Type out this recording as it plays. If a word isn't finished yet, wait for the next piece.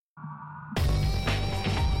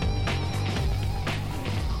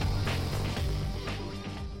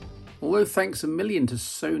Although thanks a million to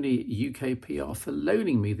Sony UK PR for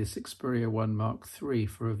loaning me this Xperia 1 Mark III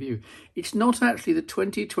for review. It's not actually the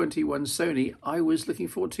 2021 Sony I was looking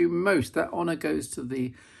forward to most. That honour goes to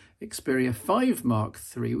the Xperia 5 Mark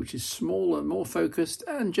III, which is smaller, more focused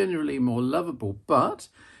and generally more lovable. But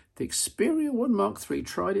the Xperia 1 Mark III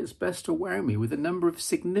tried its best to wow me with a number of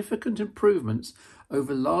significant improvements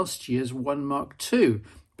over last year's 1 Mark II.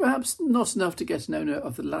 Perhaps not enough to get an owner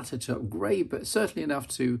of the latter to upgrade, but certainly enough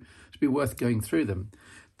to be worth going through them.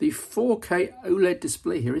 The 4K OLED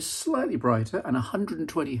display here is slightly brighter and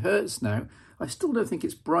 120 Hz now. I still don't think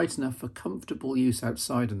it's bright enough for comfortable use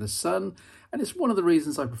outside in the sun, and it's one of the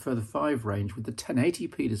reasons I prefer the 5 range with the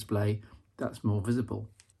 1080p display that's more visible.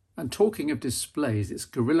 And talking of displays, it's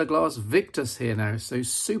Gorilla Glass Victus here now, so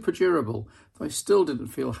super durable. Though I still didn't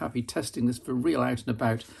feel happy testing this for real out and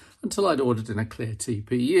about until I'd ordered in a clear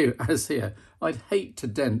TPU, as here, I'd hate to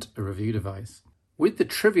dent a review device. With the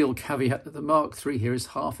trivial caveat that the Mark III here is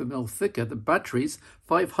half a mil thicker, the battery's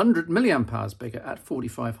 500 mAh bigger at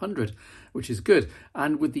 4500, which is good.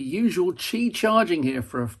 And with the usual Qi charging here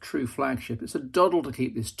for a true flagship, it's a doddle to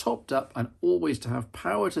keep this topped up and always to have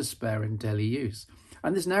power to spare in daily use.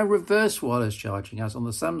 And there's now reverse wireless charging, as on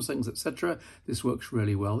the Samsungs, etc. This works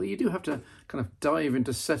really well. You do have to kind of dive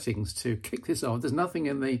into settings to kick this off. There's nothing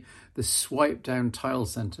in the swipe down tile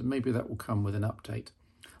center. Maybe that will come with an update.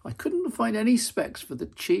 I couldn't find any specs for the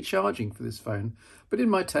Qi charging for this phone, but in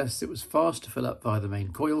my tests it was fast to fill up via the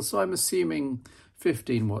main coil, so I'm assuming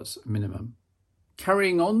 15 watts minimum.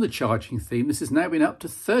 Carrying on the charging theme, this has now been up to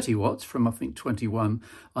 30 watts from I think 21,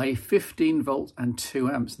 i.e. 15 volts and 2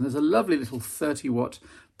 amps. And there's a lovely little 30 watt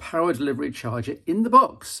power delivery charger in the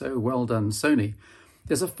box, so well done Sony.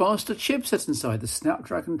 There's a faster chipset inside, the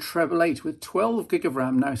Snapdragon Treble 8 with 12 gig of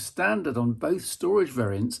RAM now standard on both storage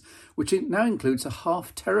variants, which now includes a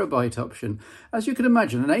half terabyte option. As you can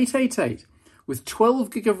imagine, an 888 with 12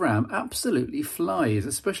 gig of RAM absolutely flies,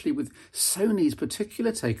 especially with Sony's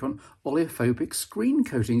particular take on oleophobic screen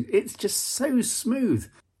coating. It's just so smooth.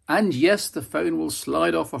 And yes, the phone will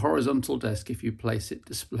slide off a horizontal desk if you place it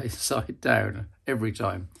display side down every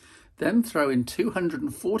time. Then throw in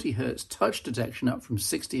 240 Hz touch detection up from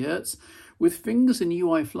 60 Hz. With fingers and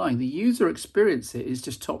UI flying, the user experience here is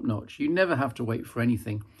just top notch. You never have to wait for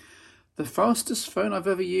anything. The fastest phone I've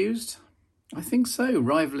ever used? I think so,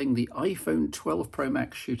 rivaling the iPhone 12 Pro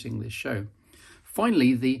Max shooting this show.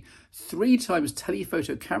 Finally, the 3x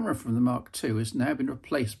telephoto camera from the Mark II has now been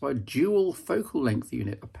replaced by a dual focal length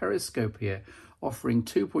unit, a periscope here, offering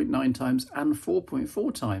 2.9x and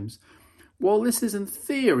 4.4x. While this is in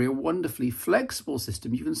theory a wonderfully flexible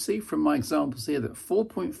system, you can see from my examples here that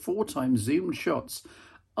 4.4x zoomed shots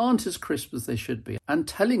aren't as crisp as they should be. And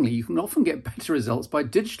tellingly, you can often get better results by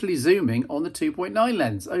digitally zooming on the 2.9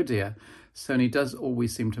 lens. Oh dear, Sony does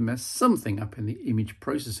always seem to mess something up in the image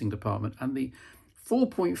processing department, and the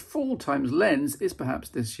 4.4x lens is perhaps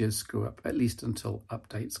this year's screw up, at least until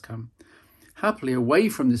updates come. Happily, away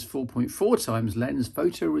from this 4.4x lens,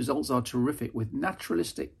 photo results are terrific with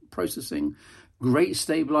naturalistic processing, great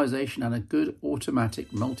stabilization and a good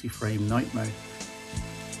automatic multi-frame night mode.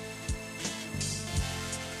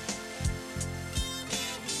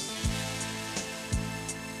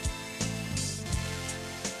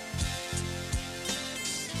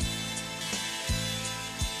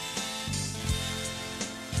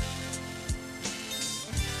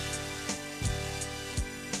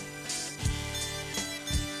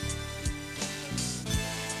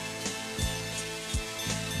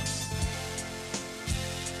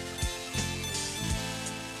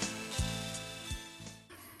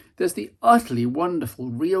 There's the utterly wonderful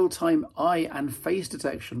real-time eye and face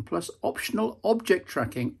detection, plus optional object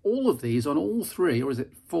tracking. All of these on all 3, or is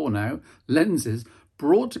it 4 now, lenses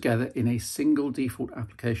brought together in a single default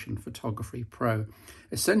application, Photography Pro.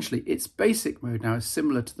 Essentially, its basic mode now is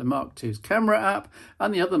similar to the Mark II's camera app,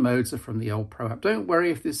 and the other modes are from the old Pro app. Don't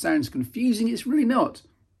worry if this sounds confusing, it's really not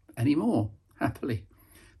anymore, happily.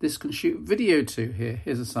 This can shoot video too here.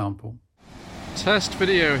 Here's a sample. Test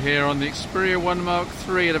video here on the Xperia 1 Mark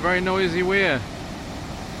III at a very noisy Weir.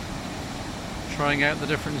 Trying out the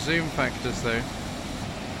different zoom factors though.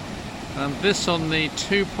 And this on the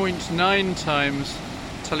 2.9x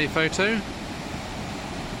telephoto.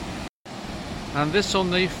 And this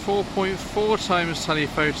on the 4.4x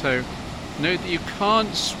telephoto. Note that you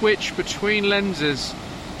can't switch between lenses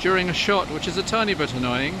during a shot, which is a tiny bit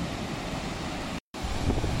annoying.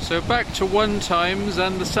 So back to 1x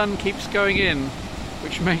and the sun keeps going in,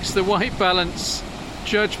 which makes the white balance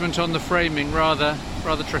judgment on the framing rather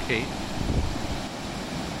tricky.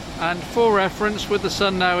 And for reference, with the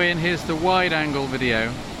sun now in, here's the wide angle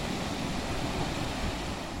video.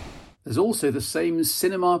 There's also the same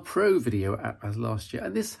Cinema Pro video app as last year,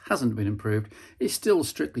 and this hasn't been improved. It's still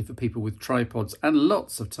strictly for people with tripods and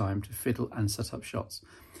lots of time to fiddle and set up shots.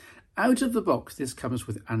 Out of the box, this comes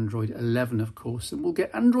with Android 11, of course, and we'll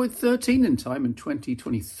get Android 13 in time in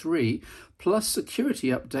 2023, plus security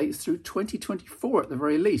updates through 2024 at the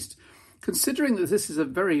very least. Considering that this is a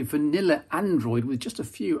very vanilla Android with just a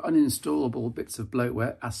few uninstallable bits of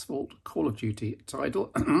bloatware, Asphalt, Call of Duty,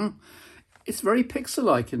 Tidal, it's very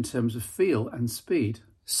pixel-like in terms of feel and speed.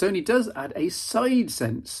 Sony does add a side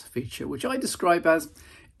sense feature, which I describe as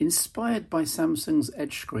inspired by Samsung's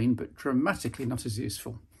Edge screen, but dramatically not as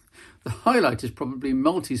useful. The highlight is probably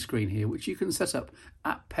multi-screen here, which you can set up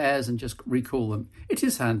at pairs and just recall them. It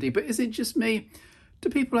is handy, but is it just me? Do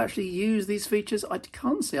people actually use these features? I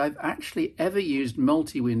can't say I've actually ever used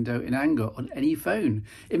multi-window in anger on any phone.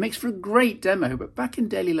 It makes for a great demo, but back in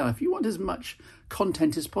daily life, you want as much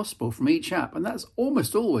content as possible from each app, and that's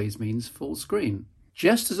almost always means full screen.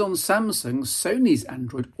 Just as on Samsung, Sony's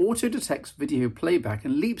Android auto-detects video playback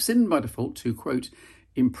and leaps in by default to, quote,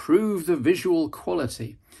 improve the visual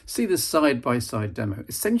quality. See the side-by-side demo.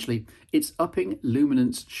 Essentially, it's upping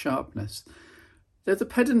luminance sharpness. Though the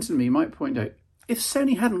pedant in me might point out, if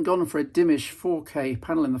Sony hadn't gone for a dimmish 4K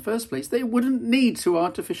panel in the first place, they wouldn't need to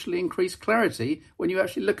artificially increase clarity when you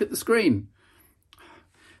actually look at the screen.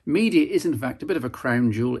 Media is in fact a bit of a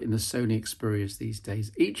crown jewel in the Sony Xperias these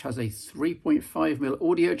days. Each has a 3.5mm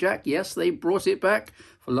audio jack. Yes, they brought it back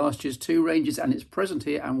for last year's 2 ranges and it's present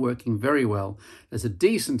here and working very well. There's a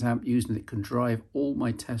decent amp used and it can drive all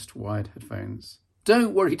my test wired headphones.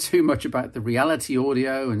 Don't worry too much about the reality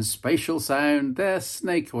audio and spatial sound. They're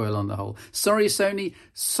snake oil on the whole. Sorry Sony,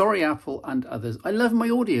 sorry Apple and others. I love my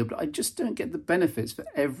audio, but I just don't get the benefits for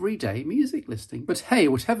everyday music listening. But hey,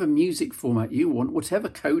 whatever music format you want, whatever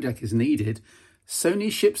codec is needed,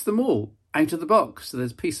 Sony ships them all out of the box. So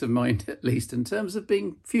there's peace of mind, at least in terms of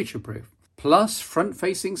being future-proof. Plus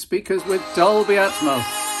front-facing speakers with Dolby Atmos.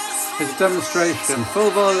 Here's a demonstration,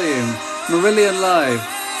 full volume, Marillion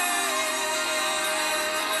Live.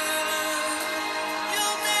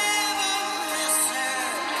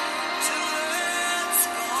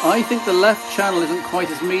 I think the left channel isn't quite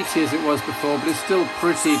as meaty as it was before, but it's still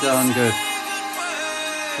pretty darn good.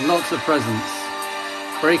 Lots of presence.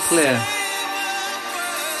 Very clear.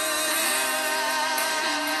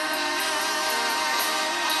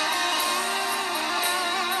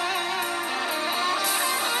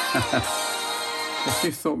 If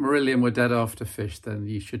you thought Marillion were dead after Fish, then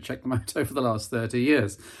you should check them out over the last 30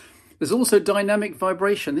 years. There's also dynamic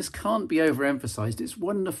vibration. This can't be overemphasized. It's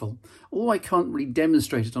wonderful. Although I can't really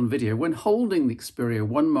demonstrate it on video, when holding the Xperia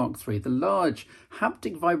 1 Mark III, the large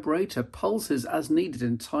haptic vibrator pulses as needed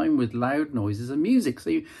in time with loud noises and music.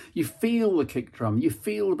 So you feel the kick drum, you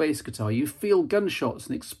feel the bass guitar, you feel gunshots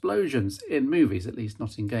and explosions in movies, at least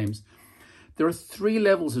not in games. There are 3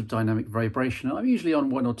 levels of dynamic vibration, and I'm usually on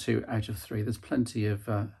 1 or 2 out of 3. There's plenty of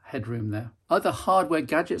headroom there. Other hardware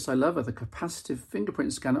gadgets I love are the capacitive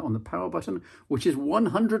fingerprint scanner on the power button, which is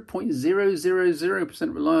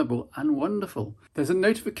 100.000% reliable and wonderful. There's a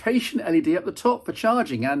notification LED at the top for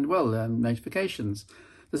charging and, well, notifications.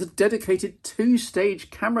 There's a dedicated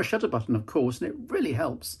 2-stage camera shutter button, of course, and it really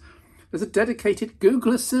helps. There's a dedicated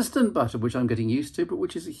Google Assistant button, which I'm getting used to, but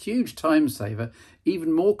which is a huge time saver,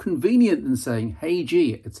 even more convenient than saying, hey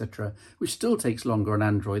G, etc., which still takes longer on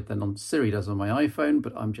Android than on Siri does on my iPhone,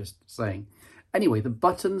 but I'm just saying. Anyway, the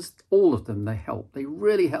buttons, all of them, they help. They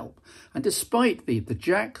really help. And despite the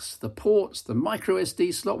jacks, the ports, the micro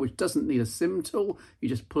SD slot, which doesn't need a SIM tool, you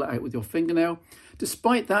just pull it out with your fingernail.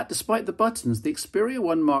 Despite that, despite the buttons, the Xperia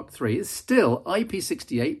 1 Mark III is still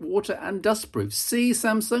IP68 water and dustproof. See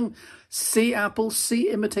Samsung, see Apple, see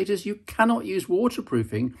imitators. You cannot use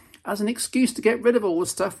waterproofing as an excuse to get rid of all the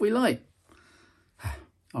stuff we like.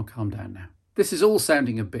 I'll calm down now. This is all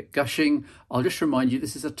sounding a bit gushing. I'll just remind you,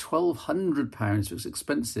 this is a £1,200, so it's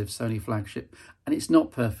expensive Sony flagship, and it's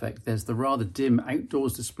not perfect. There's the rather dim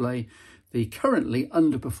outdoors display, the currently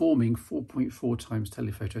underperforming 4.4 times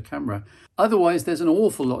telephoto camera. Otherwise, there's an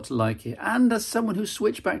awful lot to like here. And as someone who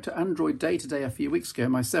switched back to Android day-to-day a few weeks ago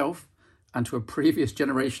myself, and to a previous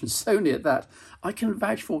generation Sony at that, I can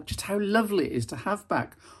vouch for just how lovely it is to have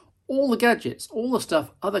back all the gadgets, all the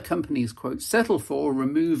stuff other companies, quote, settle for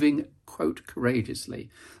removing, quote, courageously.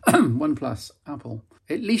 OnePlus, Apple.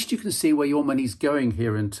 At least you can see where your money's going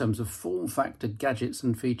here in terms of form factor, gadgets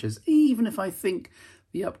and features, even if I think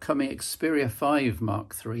the upcoming Xperia 5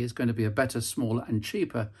 Mark III is going to be a better, smaller and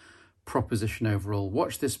cheaper proposition overall.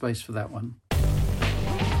 Watch this space for that one.